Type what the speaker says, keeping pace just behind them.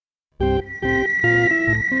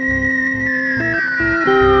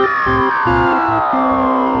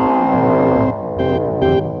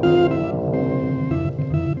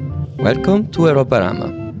Welcome to Europarama,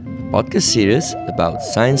 a podcast series about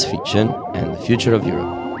science fiction and the future of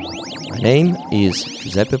Europe. My name is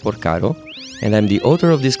Giuseppe Porcaro, and I'm the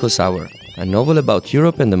author of Disco Sour, a novel about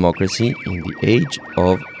Europe and democracy in the age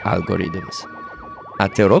of algorithms.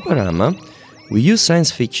 At Europarama, we use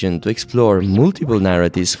science fiction to explore multiple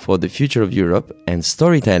narratives for the future of Europe and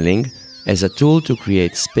storytelling as a tool to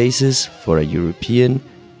create spaces for a European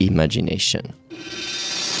imagination.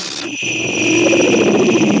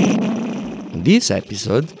 In this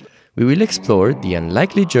episode, we will explore the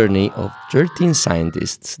unlikely journey of 13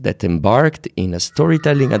 scientists that embarked in a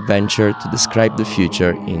storytelling adventure to describe the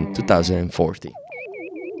future in 2040.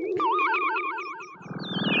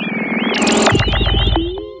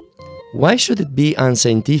 Why should it be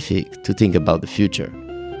unscientific to think about the future?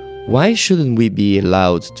 Why shouldn't we be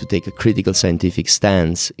allowed to take a critical scientific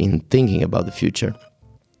stance in thinking about the future?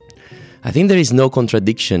 I think there is no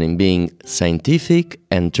contradiction in being scientific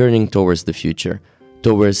and turning towards the future,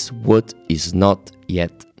 towards what is not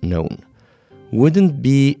yet known. Wouldn't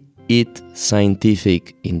be it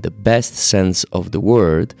scientific in the best sense of the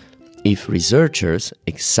word if researchers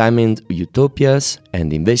examined utopias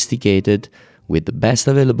and investigated, with the best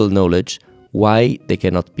available knowledge, why they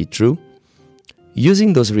cannot be true?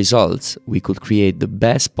 Using those results, we could create the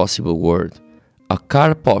best possible world, a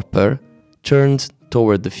Karl Popper turned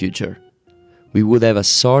toward the future. We would have a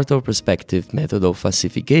sort of perspective method of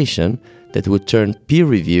falsification that would turn peer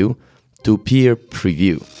review to peer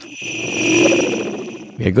preview.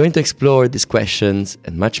 We are going to explore these questions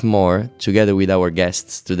and much more together with our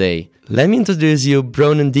guests today. Let me introduce you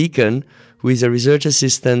Bronwen Deacon, who is a research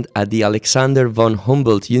assistant at the Alexander von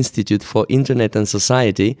Humboldt Institute for Internet and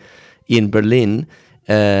Society in Berlin,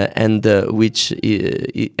 and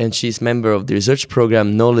she's member of the research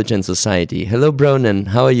program Knowledge and Society. Hello, Bronwen.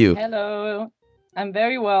 How are you? Hello. I'm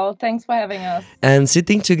very well. Thanks for having us. And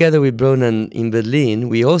sitting together with Bronwen in Berlin,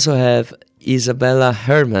 we also have Isabella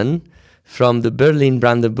Herrmann from the Berlin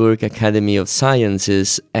Brandenburg Academy of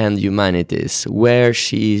Sciences and Humanities, where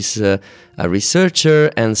she is a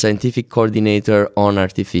researcher and scientific coordinator on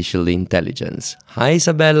artificial intelligence. Hi,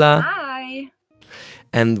 Isabella. Hi.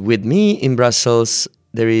 And with me in Brussels,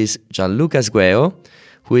 there is Gianluca Sgueo,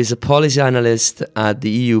 who is a policy analyst at the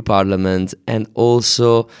EU Parliament and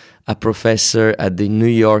also a professor at the New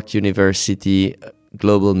York University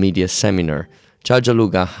Global Media Seminar. Ciao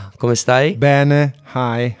Gianluca, come stai? Bene,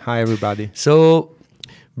 hi everybody. So,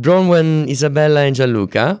 Bronwen, Isabella and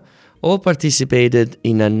Gianluca all participated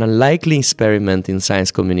in an unlikely experiment in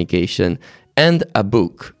science communication and a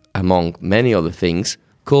book, among many other things,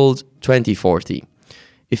 called 2040.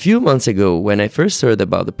 A few months ago, when I first heard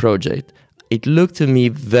about the project, it looked to me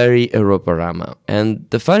very Europarama. And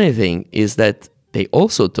the funny thing is that they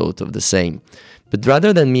also thought of the same. But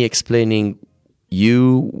rather than me explaining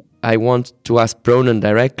I want to ask Bronwen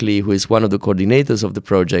directly, who is one of the coordinators of the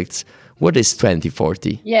projects, what is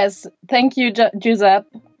 2040? Yes, thank you,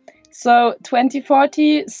 Giuseppe. So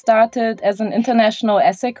 2040 started as an international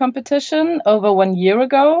essay competition over 1 year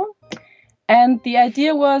ago. And the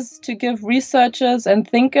idea was to give researchers and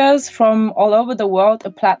thinkers from all over the world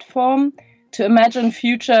a platform to imagine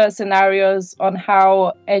future scenarios on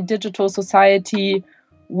how a digital society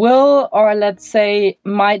will, or let's say,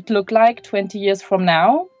 might look like 20 years from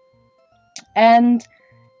now. And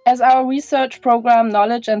as our research program,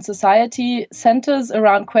 Knowledge and Society, centers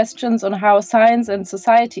around questions on how science and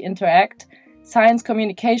society interact, science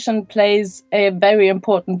communication plays a very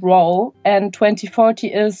important role, and 2040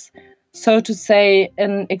 is, so to say,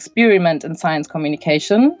 an experiment in science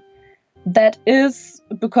communication. That is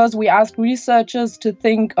because we ask researchers to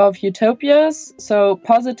think of utopias, so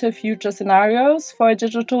positive future scenarios for a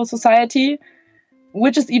digital society,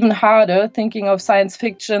 which is even harder, thinking of science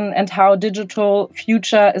fiction and how digital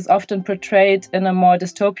future is often portrayed in a more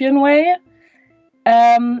dystopian way.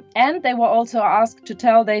 And they were also asked to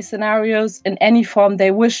tell their scenarios in any form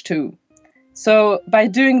they wish to. So by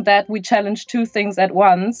doing that, we challenge two things at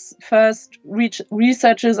once. First,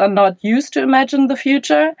 researchers are not used to imagine the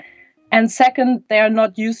future. And second, they are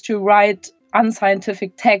not used to write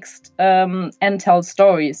unscientific text and tell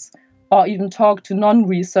stories, or even talk to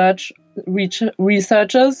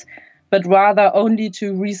researchers, but rather only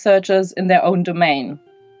to researchers in their own domain.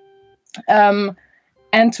 And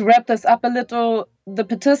to wrap this up a little, the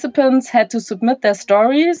participants had to submit their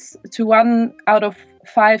stories to one out of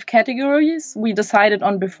 5 categories we decided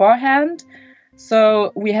on beforehand.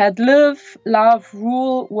 So we had live, love,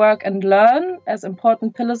 rule, work, and learn as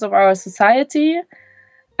important pillars of our society.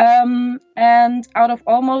 And out of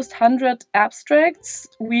almost 100 abstracts,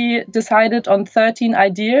 we decided on 13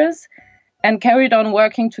 ideas and carried on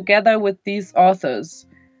working together with these authors.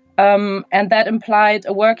 And that implied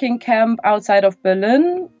a working camp outside of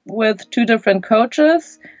Berlin with 2 different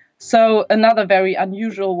coaches. So another very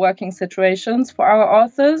unusual working situations for our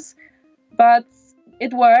authors. But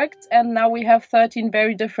it worked, and now we have 13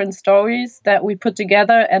 very different stories that we put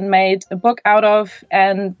together and made a book out of,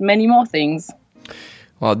 and many more things.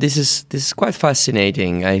 Wow, this is quite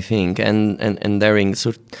fascinating, I think, and daring.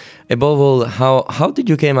 So, above all, how did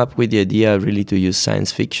you came up with the idea really to use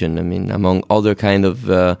science fiction? I mean, among other kind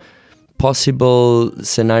of possible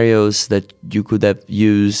scenarios that you could have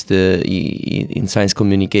used in science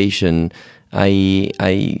communication, I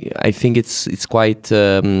think it's quite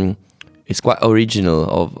original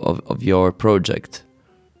of your project.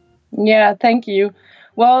 Yeah, thank you.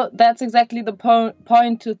 Well, that's exactly the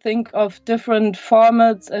point, to think of different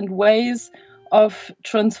formats and ways of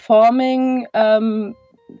transforming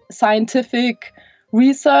scientific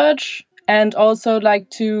research, and also like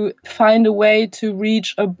to find a way to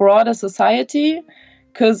reach a broader society.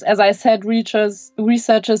 Because, as I said,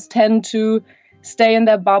 researchers tend to stay in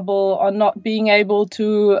their bubble, or not being able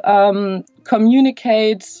to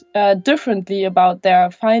communicate differently about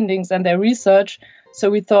their findings and their research. So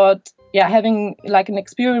we thought, having like an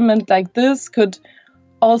experiment like this could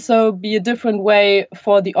also be a different way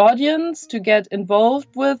for the audience to get involved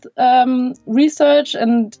with research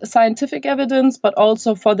and scientific evidence, but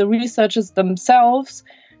also for the researchers themselves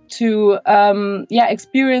to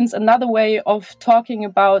experience another way of talking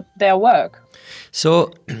about their work.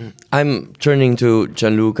 So I'm turning to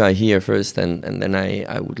Gianluca here first, and then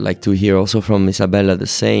I would like to hear also from Isabella the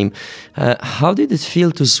same. How did it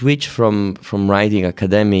feel to switch from writing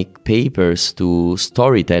academic papers to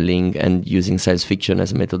storytelling and using science fiction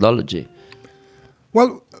as a methodology?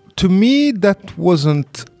 Well, to me, that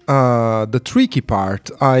wasn't the tricky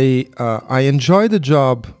part. I enjoy the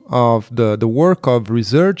job of the work of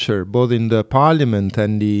researcher, both in the parliament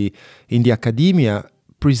and in the academia,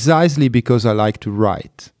 precisely because I like to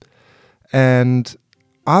write. And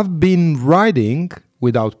I've been writing,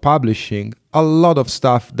 without publishing, a lot of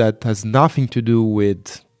stuff that has nothing to do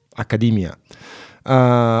with academia.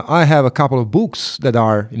 I have a couple of books that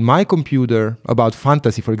are in my computer about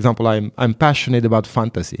fantasy. For example, I'm passionate about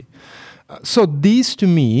fantasy. So this, to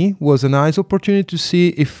me, was a nice opportunity to see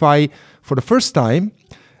if I, for the first time,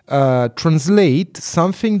 translate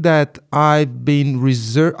something that I had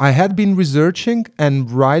been researching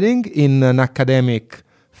and writing in an academic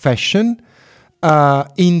fashion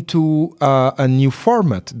into a new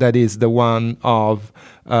format, that is the one of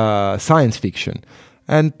science fiction.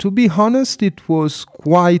 And to be honest, it was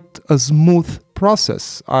quite a smooth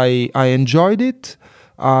process. I enjoyed it.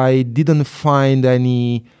 I didn't find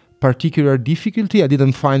any particular difficulty. I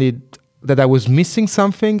didn't find it that I was missing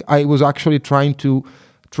something. I was actually trying to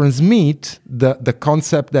transmit the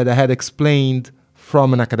concept that I had explained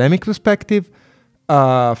from an academic perspective,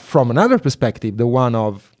 from another perspective, the one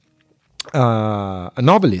of a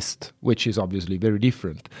novelist, which is obviously very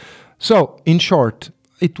different. So, in short,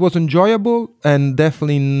 it was enjoyable and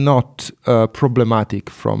definitely not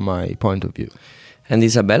problematic from my point of view. And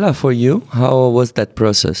Isabella, for you, how was that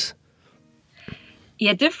process?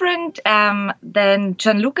 Yeah, different than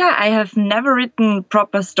Gianluca. I have never written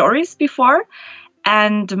proper stories before.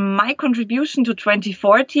 And my contribution to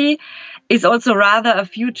 2040 is also rather a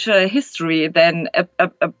future history than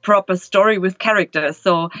a proper story with characters.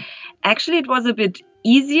 So actually it was a bit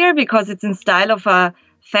easier because it's in style of a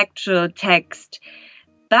factual text.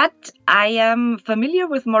 But I am familiar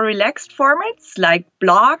with more relaxed formats like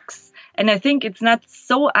blogs. And I think it's not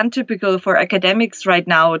so untypical for academics right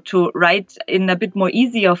now to write in a bit more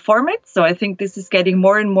easier format. So I think this is getting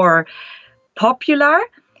more and more popular.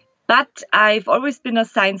 But I've always been a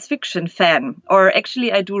science fiction fan, or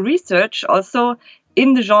actually I do research also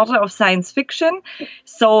in the genre of science fiction.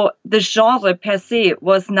 So the genre per se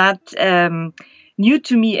was not new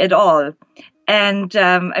to me at all. And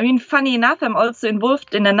funny enough, I'm also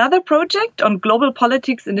involved in another project on global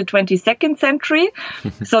politics in the 22nd century.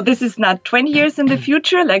 So this is not 20 years in the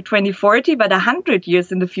future, like 2040, but 100 years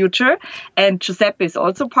in the future. And Giuseppe is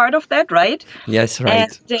also part of that, right? Yes,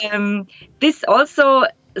 right. And this also...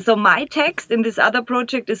 So my text in this other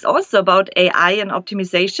project is also about AI and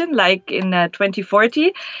optimization, like in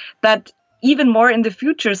 2040, but even more in the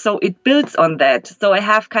future. So it builds on that. So I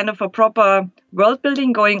have kind of a proper world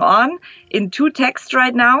building going on in 2 texts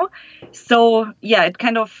right now. So yeah, it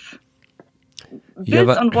kind of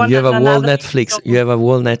builds on one another. You have a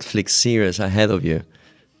whole Netflix series ahead of you.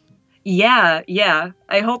 Yeah.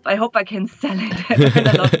 I hope I can sell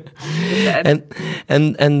it.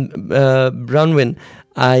 And Bronwyn,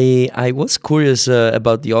 I was curious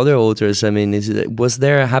about the other authors. I mean, was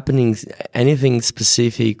there happening anything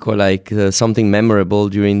specific or like something memorable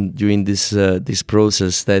during this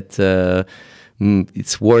process that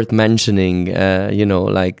it's worth mentioning?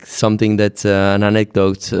 Like something that an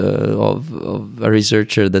anecdote of a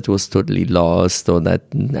researcher that was totally lost, or that,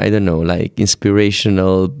 I don't know, like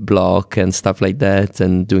inspirational block and stuff like that,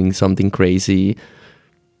 and doing something crazy.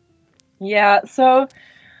 Yeah. So.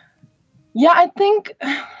 Yeah, I think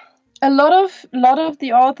a lot of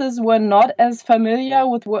the authors were not as familiar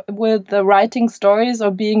with the writing stories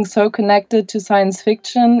or being so connected to science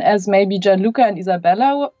fiction as maybe Gianluca and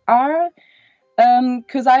Isabella are.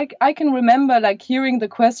 Because I can remember like hearing the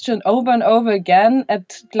question over and over again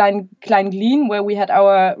at Klein Glien, where we had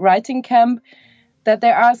our writing camp, that they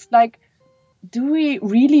asked like, do we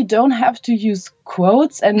really don't have to use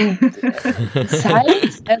quotes and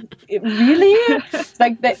signs? And it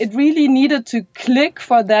really needed to click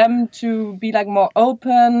for them to be like more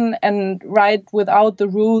open and write without the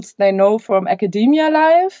rules they know from academia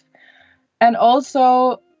life. And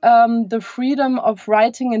also the freedom of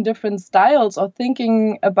writing in different styles or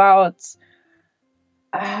thinking about,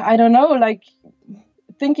 I don't know, like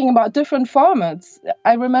thinking about different formats.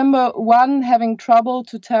 I remember one having trouble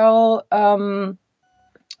to tell, to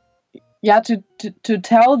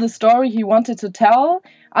tell the story he wanted to tell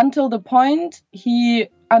until the point he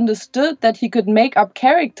understood that he could make up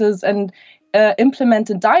characters and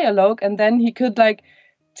implement a dialogue, and then he could like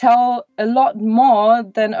tell a lot more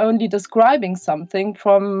than only describing something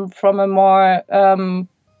from a more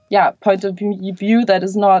point of view that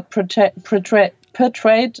is not portrayed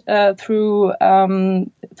through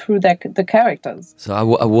the characters. So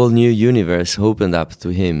a whole new universe opened up to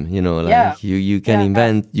him. You can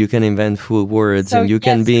invent full words, so and you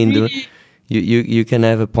can be in really you can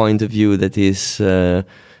have a point of view that is from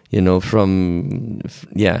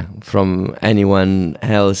anyone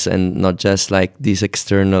else, and not just like this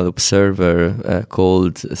external observer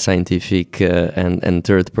called scientific and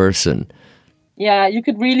third person. Yeah, you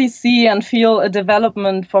could really see and feel a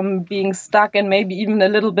development from being stuck and maybe even a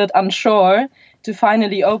little bit unsure to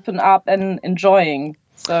finally open up and enjoying.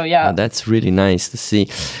 So, yeah. That's really nice to see.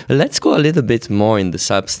 Let's go a little bit more in the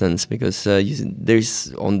substance, because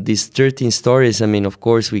there's on these 13 stories. I mean, of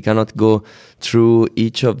course, we cannot go through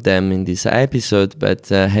each of them in this episode, but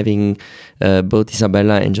having both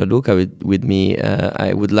Isabella and Gianluca with me,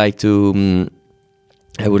 I would like to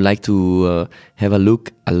have a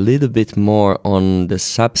look a little bit more on the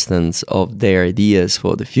substance of their ideas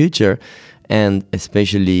for the future, and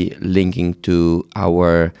especially linking to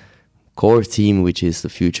our core theme, which is the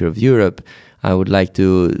future of Europe. I would like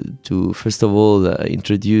to first of all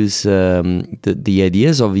introduce the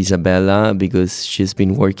ideas of Isabella, because she's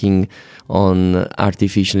been working on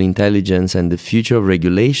artificial intelligence and the future of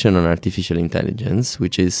regulation on artificial intelligence,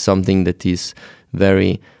 which is something that is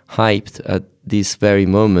very hyped at this very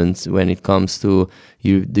moment when it comes to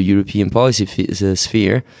the European policy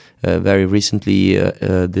sphere. Very recently,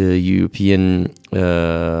 the European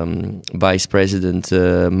Vice President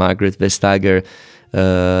Margrethe Vestager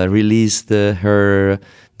released a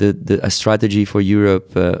strategy for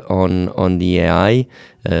Europe on the AI.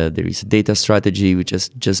 There is a data strategy which has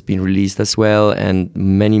just been released as well, and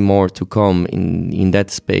many more to come in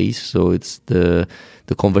that space. So it's the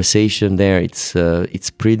conversation there. It's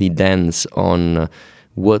pretty dense on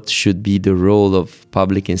what should be the role of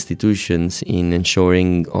public institutions in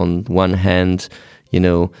ensuring, on one hand,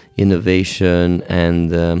 innovation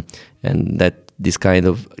and that this kind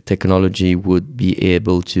of technology would be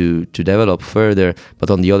able to develop further, but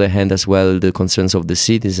on the other hand as well, the concerns of the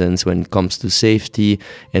citizens when it comes to safety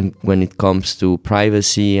and when it comes to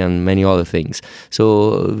privacy and many other things.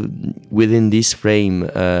 So within this frame,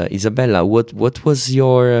 Isabella, what was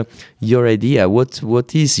your idea?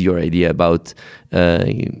 What is your idea about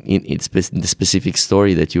the specific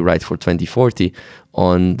story that you write for 2040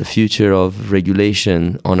 on the future of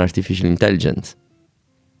regulation on artificial intelligence?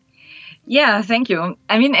 Yeah, thank you.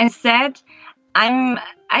 I mean, as said,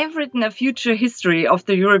 I've written a future history of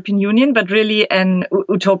the European Union, but really an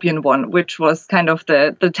utopian one, which was kind of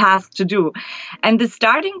the task to do. And the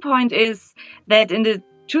starting point is that in the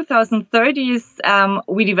 2030s,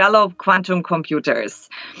 we developed quantum computers.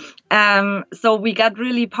 So we got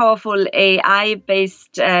really powerful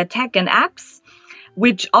AI-based tech and apps,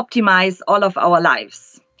 which optimize all of our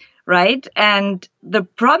lives. Right. And the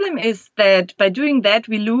problem is that by doing that,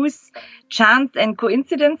 we lose chance and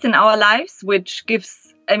coincidence in our lives, which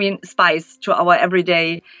gives, spice to our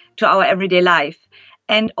everyday life.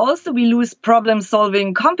 And also we lose problem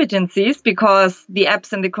solving competencies because the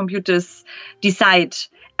apps and the computers decide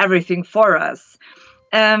everything for us.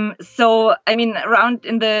 So, I mean, around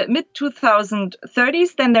in the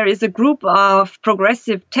mid-2030s, then there is a group of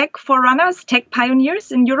progressive tech forerunners, tech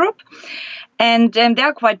pioneers in Europe. And they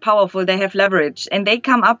are quite powerful. They have leverage. And they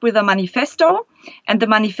come up with a manifesto. And the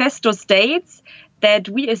manifesto states that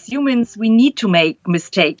we as humans, we need to make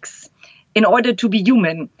mistakes in order to be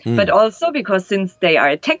human. But also because since they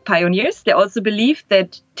are tech pioneers, they also believe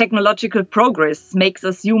that technological progress makes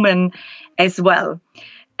us human as well.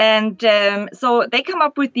 And so they come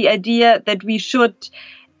up with the idea that we should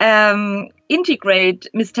integrate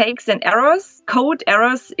mistakes and errors, code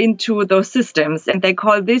errors into those systems. And they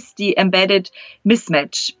call this the embedded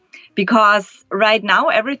mismatch. Because right now,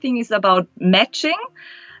 everything is about matching,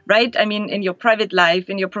 right? I mean, in your private life,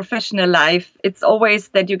 in your professional life, it's always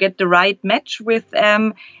that you get the right match with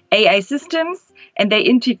AI systems. And they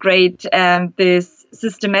integrate this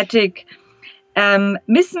systematic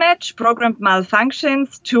mismatch, programmed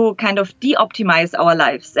malfunctions to kind of de-optimize our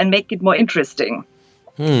lives and make it more interesting.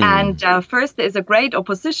 And first, there's a great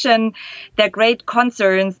opposition. There are great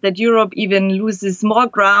concerns that Europe even loses more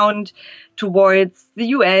ground towards the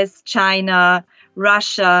US, China,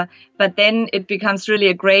 Russia. But then it becomes really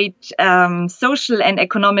a great social and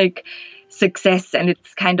economic success. And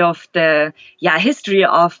it's kind of the history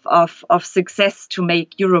of success to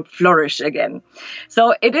make Europe flourish again.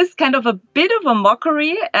 So it is kind of a bit of a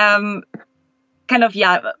mockery,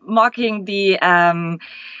 mocking the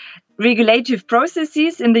regulative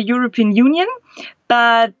processes in the European Union.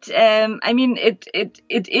 But I mean, it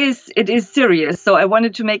is serious. So I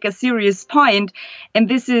wanted to make a serious point. And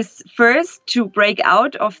this is first to break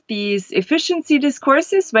out of these efficiency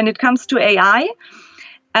discourses when it comes to AI.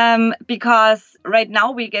 Because right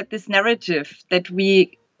now we get this narrative that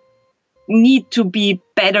we need to be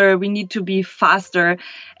better, we need to be faster,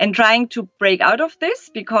 and trying to break out of this,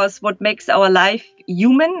 because what makes our life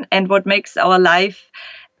human and what makes our life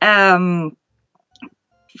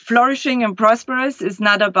flourishing and prosperous is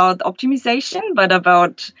not about optimization, but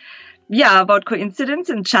about coincidence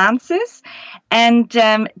and chances. And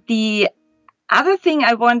the other thing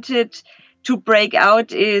I wanted to break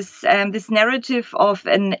out is this narrative of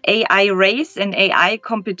an AI race, an AI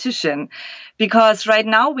competition. Because right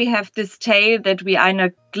now we have this tale that we are in a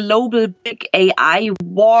global big AI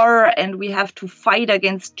war and we have to fight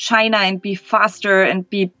against China and be faster and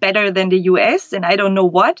be better than the US and I don't know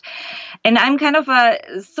what. And I'm kind of a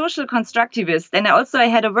social constructivist. And I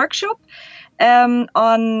had a workshop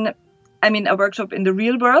a workshop in the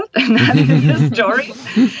real world, not in the story.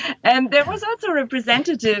 And there was also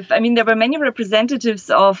there were many representatives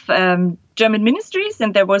of German ministries,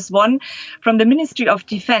 and there was one from the Ministry of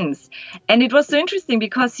Defense. And it was so interesting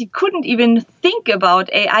because he couldn't even think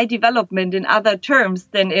about AI development in other terms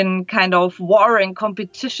than in kind of war and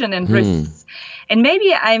competition and risks. And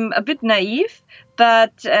maybe I'm a bit naive,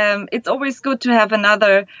 but it's always good to have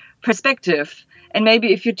another perspective. And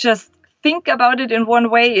maybe if you just think about it in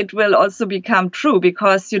one way, it will also become true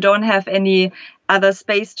because you don't have any other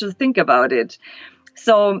space to think about it.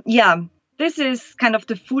 So, this is kind of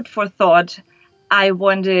the food for thought I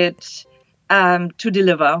wanted to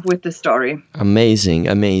deliver with the story.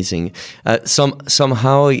 Amazing.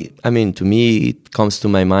 Somehow, I mean, to me, it comes to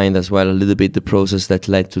my mind as well a little bit the process that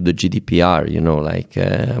led to the GDPR.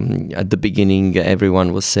 At the beginning,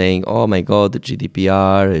 everyone was saying, oh my God, the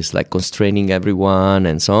GDPR is like constraining everyone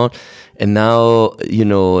and so on. And now,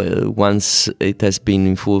 once it has been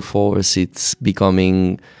in full force, it's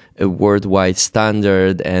becoming a worldwide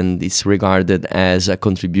standard and it's regarded as a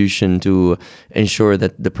contribution to ensure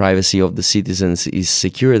that the privacy of the citizens is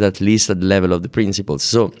secured, at least at the level of the principles.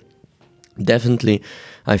 So definitely,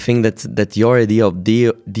 I think that your idea of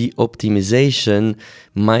de-optimization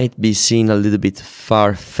might be seen a little bit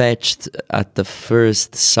far-fetched at the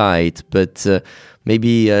first sight, but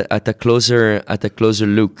maybe at a closer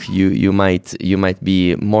look, you might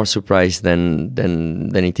be more surprised than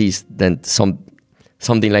it is. Than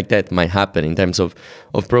something like that might happen in terms of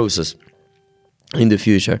process in the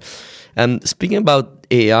future. Speaking about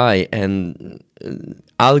AI and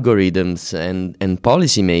algorithms and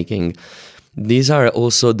policy making, these are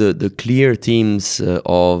also the clear themes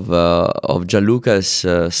of Gianluca's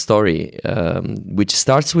story, which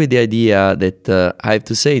starts with the idea that I have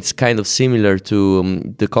to say it's kind of similar to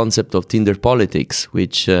the concept of Tinder politics,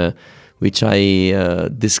 which I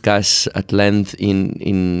discuss at length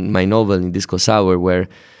in my novel, in Disco Sour, where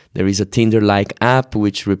there is a Tinder-like app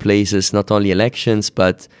which replaces not only elections,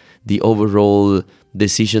 but the overall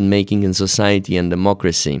decision-making in society and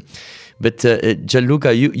democracy. But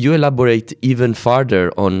Gianluca, you elaborate even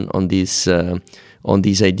further on this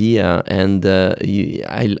idea, and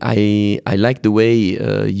I like the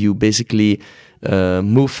way you basically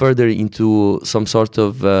move further into some sort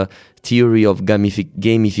of theory of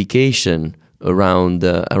gamification around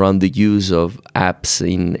the use of apps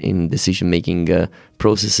in decision-making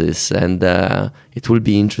processes, and it will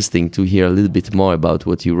be interesting to hear a little bit more about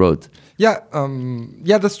what you wrote. Yeah,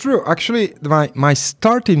 that's true. Actually, my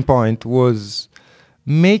starting point was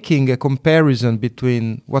making a comparison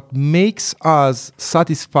between what makes us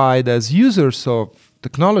satisfied as users of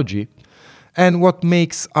technology and what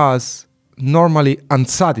makes us normally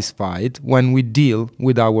unsatisfied when we deal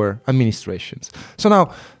with our administrations. So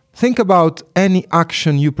now, think about any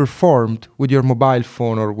action you performed with your mobile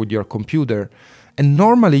phone or with your computer, and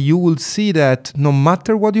normally you will see that no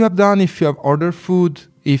matter what you have done, if you have ordered food,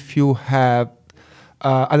 if you have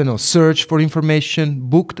search for information,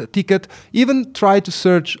 booked a ticket, even try to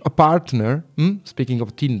search a partner, speaking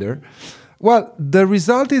of Tinder, well, the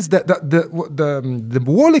result is that the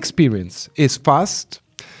whole experience is fast,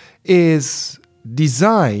 is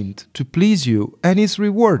designed to please you, and is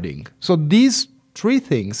rewarding. So these three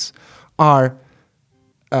things are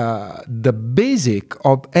the basic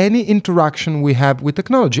of any interaction we have with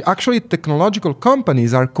technology. Actually, technological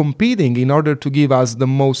companies are competing in order to give us the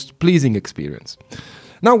most pleasing experience.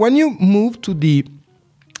 Now, when you move to the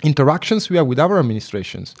interactions we have with our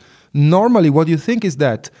administrations, normally what you think is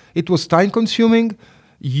that it was time-consuming,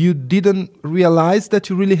 you didn't realize that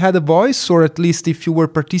you really had a voice, or at least if you were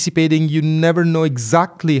participating, you never know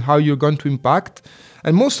exactly how you're going to impact.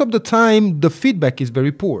 And most of the time, the feedback is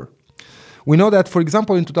very poor. We know that, for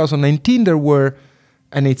example, in 2019, there were,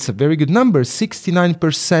 and it's a very good number,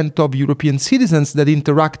 69% of European citizens that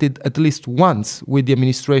interacted at least once with the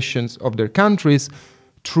administrations of their countries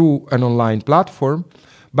through an online platform.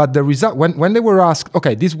 But the result, when they were asked,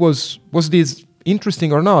 okay, was this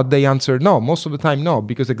interesting or not, they answered no. Most of the time, no,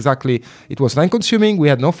 because exactly it was time-consuming, we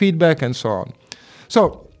had no feedback, and so on.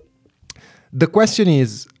 So the question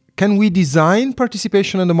is, can we design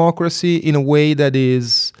participation and democracy in a way that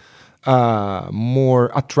is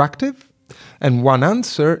more attractive? And one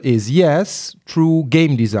answer is yes, through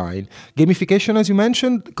game design. Gamification, as you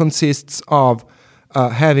mentioned, consists of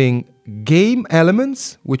having game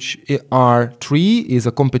elements, which are three, is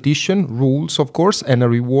a competition, rules, of course, and a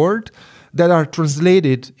reward, that are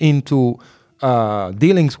translated into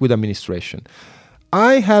dealings with administration.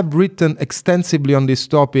 I have written extensively on this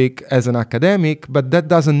topic as an academic, but that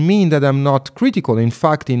doesn't mean that I'm not critical. In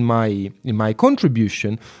fact, in my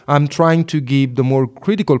contribution, I'm trying to give the more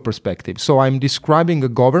critical perspective. So I'm describing a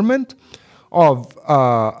government of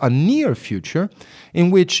a near future in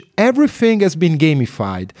which everything has been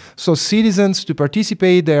gamified. So citizens, to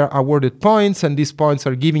participate, they are awarded points, and these points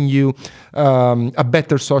are giving you a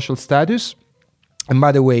better social status. And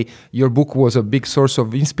by the way, your book was a big source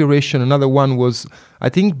of inspiration. Another one was, I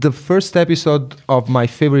think, the first episode of my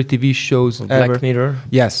favorite TV shows ever. Black Mirror.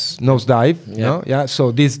 Yes, Nosedive. Yeah. No? Yeah.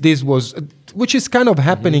 So this was, which is kind of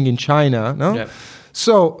happening in China. No. Yeah.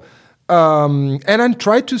 So, and I'm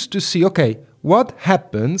trying to see, okay, what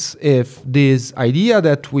happens if this idea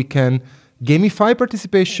that we can gamify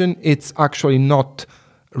participation, it's actually not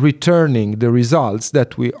returning the results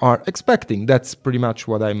that we are expecting? That's pretty much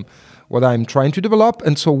what I'm trying to develop.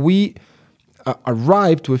 And so we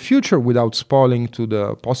arrive to a future, without spoiling to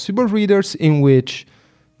the possible readers, in which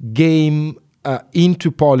game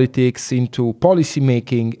into politics, into policy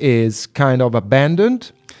making is kind of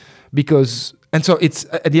abandoned, because, and so it's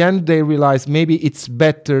at the end they realize maybe it's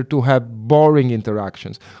better to have boring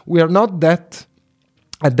interactions. We are not at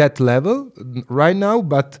that level right now,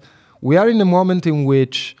 but we are in a moment in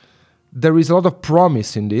which there is a lot of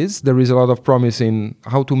promise in this. There is a lot of promise in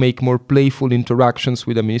how to make more playful interactions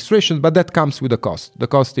with administrations, but that comes with a cost. The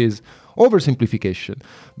cost is oversimplification.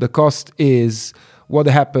 The cost is what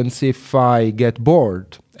happens if I get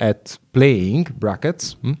bored at playing,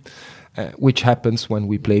 brackets, which happens when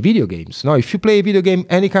we play video games. Now, if you play a video game,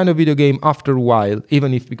 any kind of video game, after a while,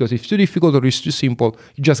 even if because it's too difficult or it's too simple,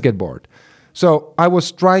 you just get bored. So I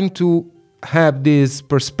was trying to have this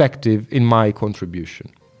perspective in my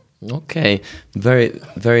contribution. Okay, very,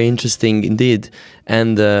 very interesting indeed.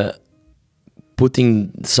 And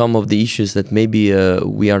putting some of the issues that maybe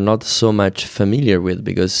we are not so much familiar with,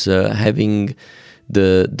 because having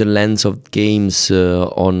the lens of games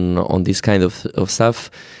on this kind of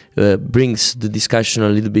stuff brings the discussion a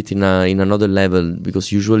little bit in another level,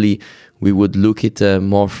 because usually we would look at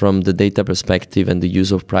more from the data perspective and the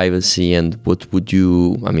use of privacy, and what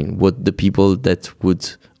the people that would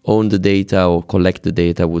own the data or collect the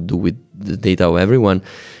data would do with the data of everyone.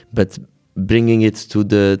 But bringing it to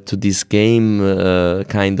this game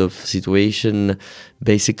kind of situation,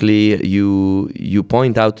 basically you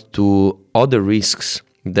point out to other risks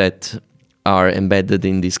that are embedded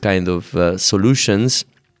in this kind of solutions,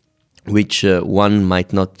 which one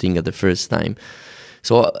might not think at the first time.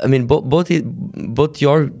 So I mean, both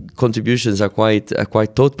your contributions are quite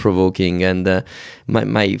thought-provoking, and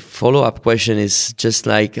my follow-up question is just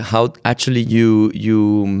like how actually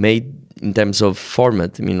you made in terms of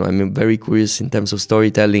format. I mean, I'm very curious in terms of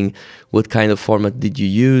storytelling. What kind of format did you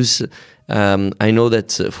use? I know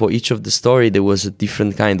that for each of the story there was a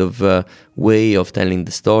different kind of way of telling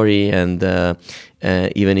the story, and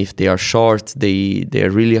even if they are short, they are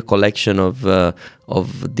really a collection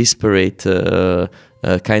of disparate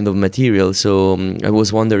kind of material. So I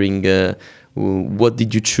was wondering, what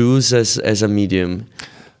did you choose as a medium?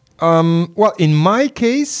 Well, in my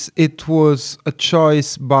case, it was a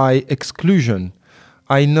choice by exclusion.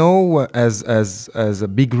 I know, as a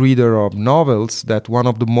big reader of novels, that one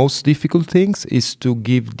of the most difficult things is to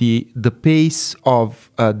give the pace of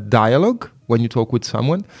dialogue when you talk with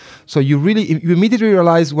someone. So you immediately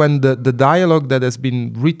realize when the dialogue that has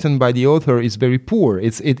been written by the author is very poor.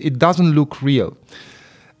 It doesn't look real.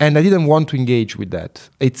 And I didn't want to engage with that.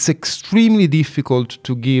 It's extremely difficult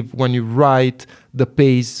to give, when you write, the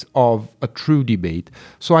pace of a true debate.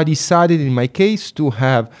 So I decided in my case to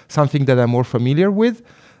have something that I'm more familiar with.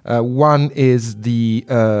 One is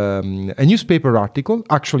a newspaper article,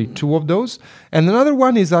 actually two of those. And another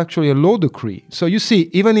one is actually a law decree. So you see,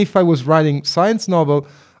 even if I was writing science novel,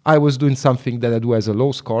 I was doing something that I do as a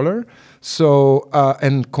law scholar. So,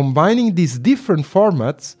 and combining these different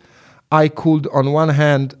formats, I could, on one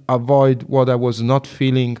hand, avoid what I was not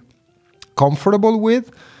feeling comfortable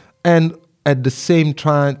with, and at the same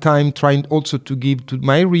time trying also to give to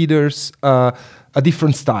my readers a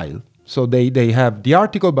different style. So they have the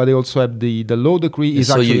article, but they also have the law decree.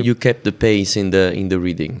 So you kept the pace in the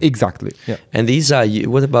reading. Exactly. Yeah. And Isa,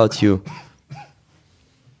 what about you?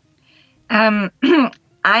 I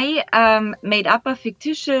made up a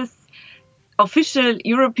fictitious official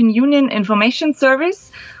European Union information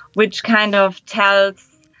service, which kind of tells,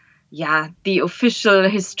 the official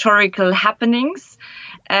historical happenings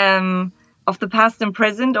of the past and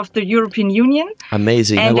present of the European Union.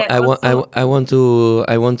 Amazing! I want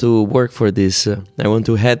to work for this. I want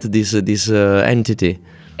to head this entity.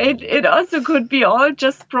 It also could be all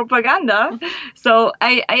just propaganda. So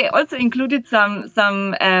I also included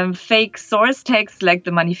some fake source text, like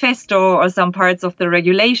the manifesto or some parts of the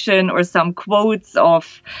regulation or some quotes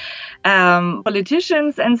of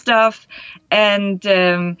politicians and stuff. And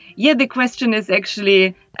the question is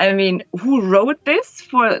actually, I mean, who wrote this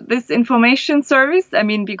for this information service? I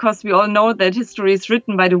mean, because we all know that history is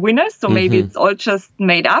written by the winners, so maybe it's all just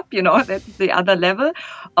made up, that's the other level.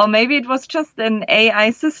 Or maybe it was just an AI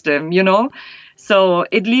system, So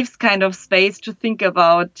it leaves kind of space to think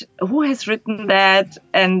about who has written that.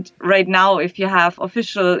 And right now, if you have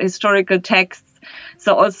official historical texts,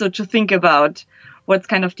 so also to think about what's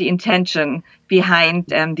kind of the intention behind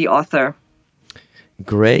the author.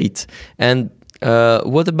 Great. And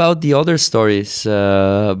what about the other stories,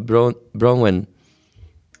 Bronwen?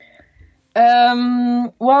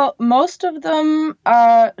 Well, most of them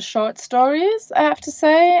are short stories, I have to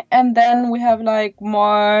say. And then we have like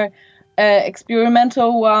more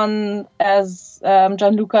experimental one, as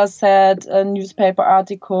Gianluca said, a newspaper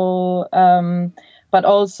article, but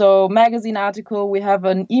also magazine article. We have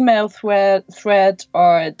an email thread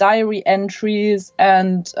or diary entries,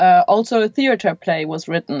 and also a theater play was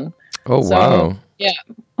written. Oh, so, wow.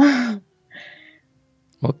 Yeah.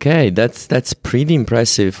 Okay, that's pretty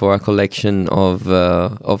impressive for a collection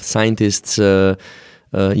of scientists,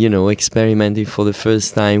 experimenting for the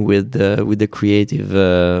first time with the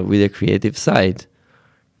creative side.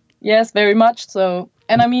 Yes, very much so.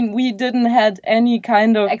 And I mean, we didn't had any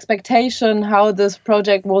kind of expectation how this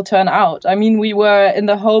project will turn out. I mean, we were in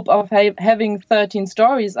the hope of having 13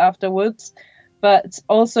 stories afterwards, but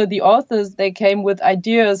also the authors, they came with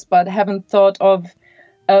ideas but haven't thought of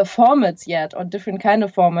formats yet, or different kind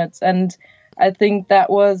of formats. And I think that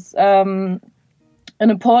was an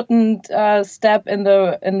important step in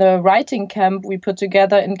the writing camp we put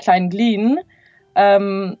together in Klein-Glien.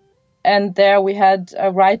 And there we had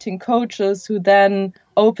writing coaches who then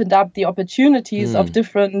opened up the opportunities of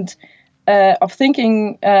different, of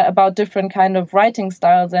thinking about different kind of writing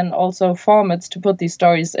styles and also formats to put these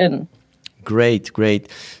stories in. Great.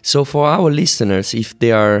 So for our listeners, if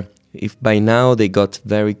by now they got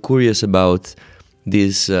very curious about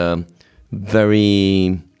this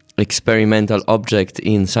very experimental object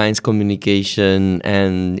in science communication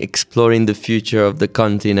and exploring the future of the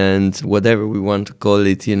continent, whatever we want to call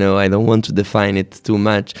it, I don't want to define it too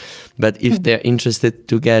much, but if they're interested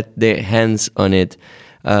to get their hands on it,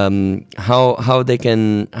 how they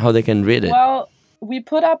can read it? Well, we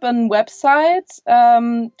put up a website,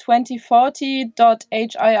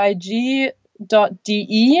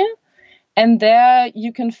 2040.hiig.de, and there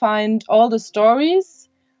you can find all the stories,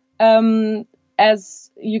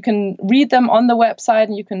 as you can read them on the website,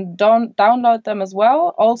 and you can download them as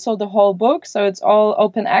well. Also the whole book, so it's all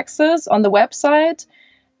open access on the website.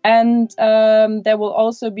 And there will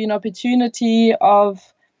also be an opportunity of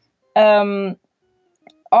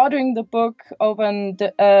ordering the book over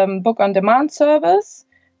the book on demand service.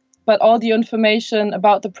 But all the information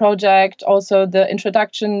about the project, also the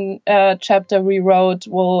introduction chapter we wrote,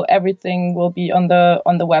 everything will be on the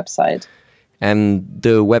website. And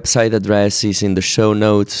the website address is in the show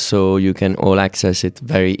notes, so you can all access it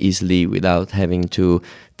very easily without having to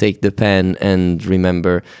take the pen and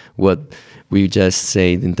remember what we just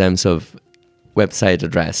said in terms of website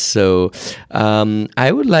address. So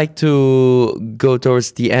I would like to go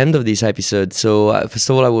towards the end of this episode. So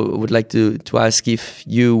first of all, I would like to ask if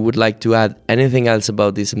you would like to add anything else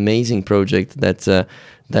about this amazing project that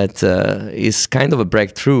is kind of a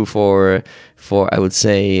breakthrough for I would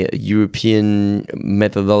say European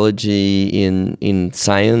methodology in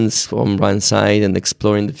science from one side, and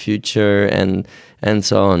exploring the future and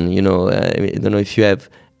so on. I don't know if you have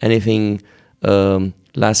anything,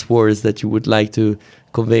 last words that you would like to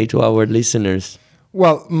convey to our listeners.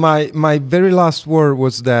 Well, my very last word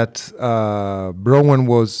was that Bronwen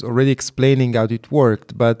was already explaining how it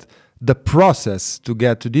worked, but the process to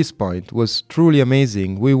get to this point was truly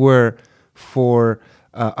amazing. We were for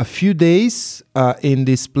a few days in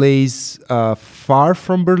this place far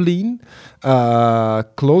from Berlin,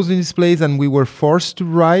 close in this place, and we were forced to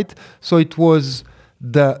write. So it was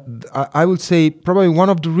I would say probably one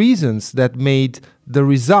of the reasons that made the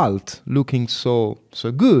result looking so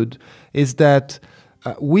good is that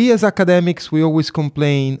we as academics, we always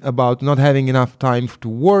complain about not having enough time to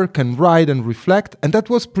work and write and reflect, and that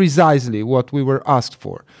was precisely what we were asked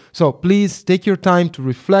for. So please take your time to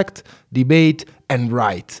reflect, debate, and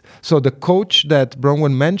write. So the coach that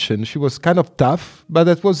Bronwen mentioned, she was kind of tough, but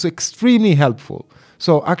that was extremely helpful.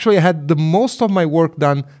 So actually I had the most of my work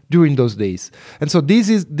done during those days. And so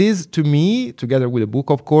this to me, together with the book,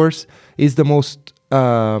 of course, is the most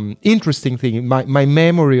interesting thing, my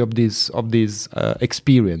memory of this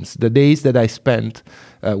experience, the days that I spent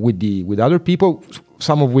with other people,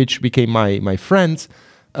 some of which became my friends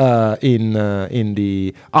in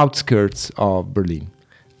the outskirts of Berlin.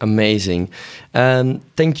 Amazing.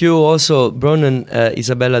 Thank you also. Bronwen,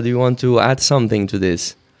 Isabella, do you want to add something to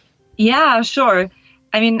this? Yeah, sure.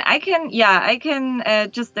 I mean, I can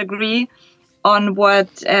just agree on what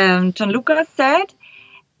Gianluca said.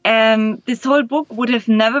 This whole book would have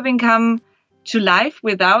never been come to life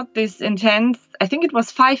without this intense, I think it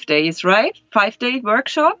was 5 days, right? 5-day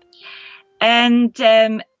workshop. And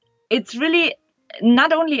it's really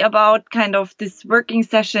not only about kind of these working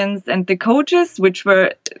sessions and the coaches, which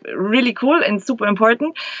were really cool and super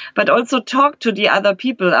important, but also talk to the other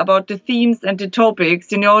people about the themes and the topics,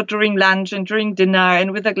 during lunch and during dinner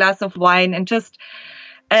and with a glass of wine, and just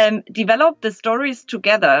develop the stories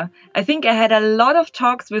together. I think I had a lot of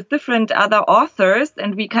talks with different other authors,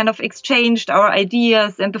 and we kind of exchanged our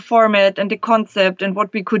ideas and the format and the concept and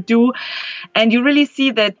what we could do. And you really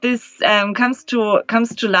see that this comes to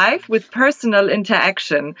life with personal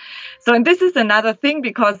interaction. So, and this is another thing,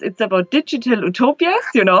 because it's about digital utopias,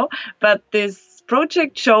 but this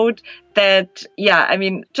project showed that,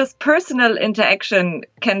 just personal interaction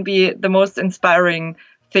can be the most inspiring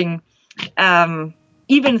thing.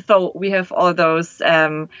 Even though we have all those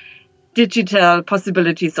digital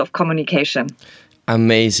possibilities of communication.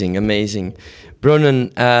 Amazing.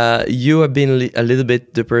 Bronwen, you have been a little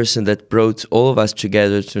bit the person that brought all of us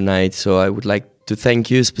together tonight. So I would like to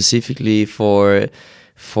thank you specifically for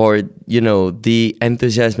the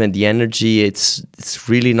enthusiasm and the energy. It's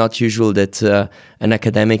really not usual that an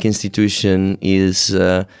academic institution is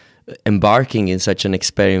embarking in such an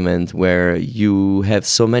experiment where you have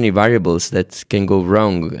so many variables that can go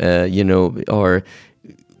wrong, or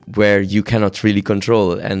where you cannot really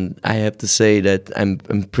control. And I have to say that I'm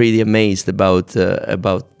pretty amazed about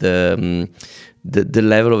the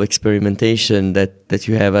level of experimentation that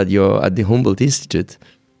you have at the Humboldt Institute.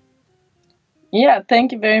 Yeah,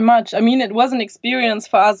 thank you very much. I mean, it was an experience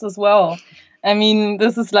for us as well. I mean,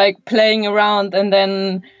 this is like playing around and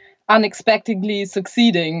then unexpectedly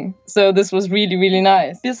succeeding. So this was really, really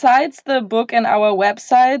nice. Besides the book and our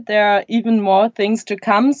website, there are even more things to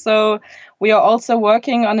come. So we are also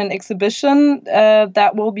working on an exhibition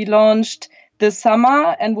that will be launched this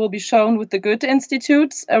summer and will be shown with the Goethe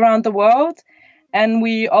Institutes around the world. And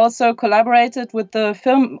we also collaborated with the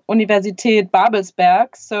Filmuniversität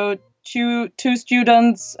Babelsberg. So two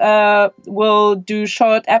students will do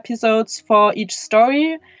short episodes for each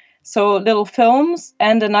story, so little films,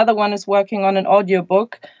 and another one is working on an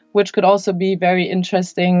audiobook, which could also be very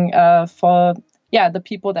interesting for the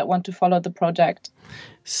people that want to follow the project.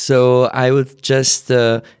 So I would just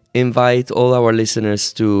invite all our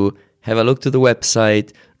listeners to have a look to the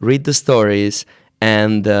website, read the stories,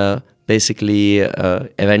 and basically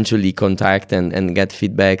eventually contact and get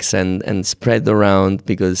feedbacks and spread around,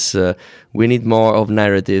 because we need more of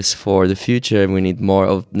narratives for the future. We need more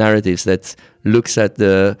of narratives that looks at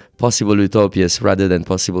the possible utopias rather than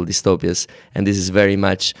possible dystopias. And this is very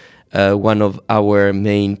much one of our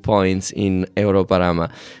main points in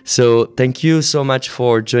Europarama. So thank you so much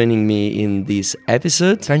for joining me in this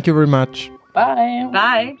episode. Thank you very much. Bye.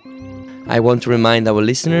 Bye. I want to remind our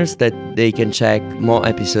listeners that they can check more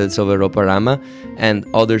episodes of Europarama and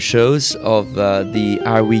other shows of the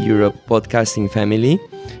Are We Europe podcasting family,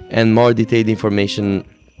 and more detailed information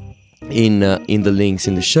in the links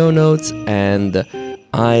in the show notes. And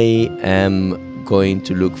I am going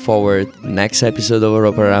to look forward next episode of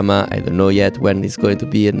Europarama. I don't know yet when it's going to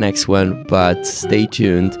be the next one, but stay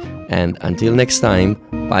tuned. And until next time,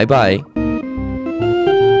 bye bye.